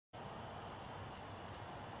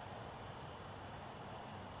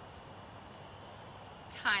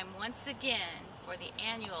time once again for the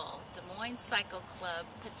annual Des Moines Cycle Club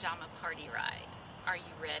Pajama Party Ride. Are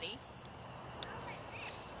you ready?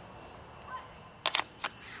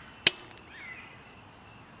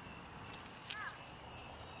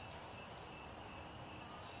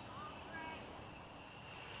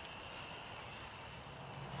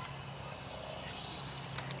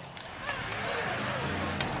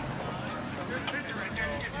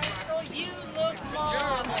 You look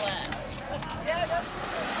marvelous. Yeah, that's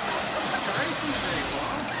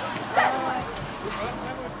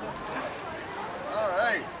all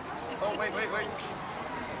right. Oh, wait.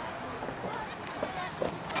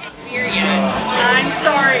 Beer yet? I'm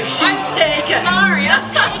sorry, she's taken. Sorry, I'm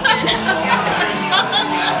taken.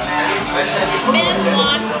 Ben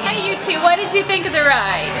wants. Hey, you two, what did you think of the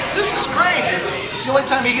ride? This is great. It's the only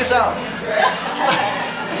time he gets out.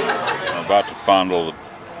 I'm about to fondle the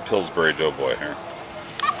Pillsbury Doughboy here.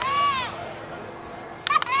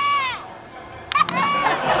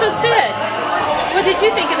 So Sid, what did you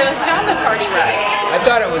think of the Pajama Party Ride? I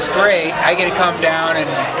thought it was great. I get to come down and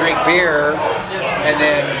drink beer and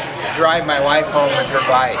then drive my wife home with her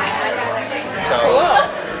bike. So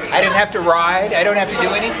I didn't have to ride. I don't have to do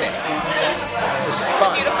anything. It's just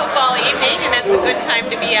fun. Beautiful fall evening, and it's a good time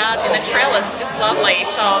to be out, and the trail is just lovely.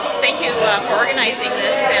 So thank you for organizing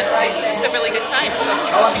this, and it's just a really good time. So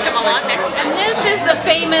you should come along next time. This is the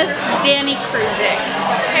famous Danny Cruzick.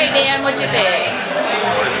 Hey Dan, what'd you think?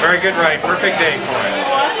 It was a very good ride. Perfect day for it.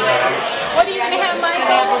 What are you going to have,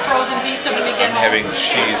 Michael? Frozen pizza when we get home. Having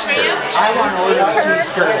cheese turds. I want to order cheese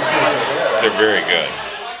curds. They're very good.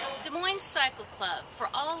 Des Moines Cycle Club, for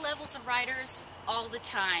all levels of riders, all the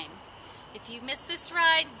time. If you missed this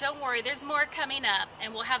ride, don't worry, there's more coming up,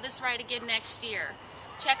 and we'll have this ride again next year.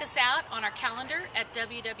 Check us out on our calendar at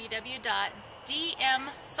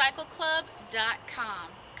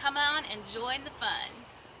www.DMCC.mp4.com. Come on and join the fun.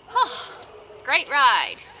 Oh, great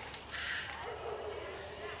ride.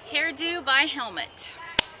 Hairdo by Helmet.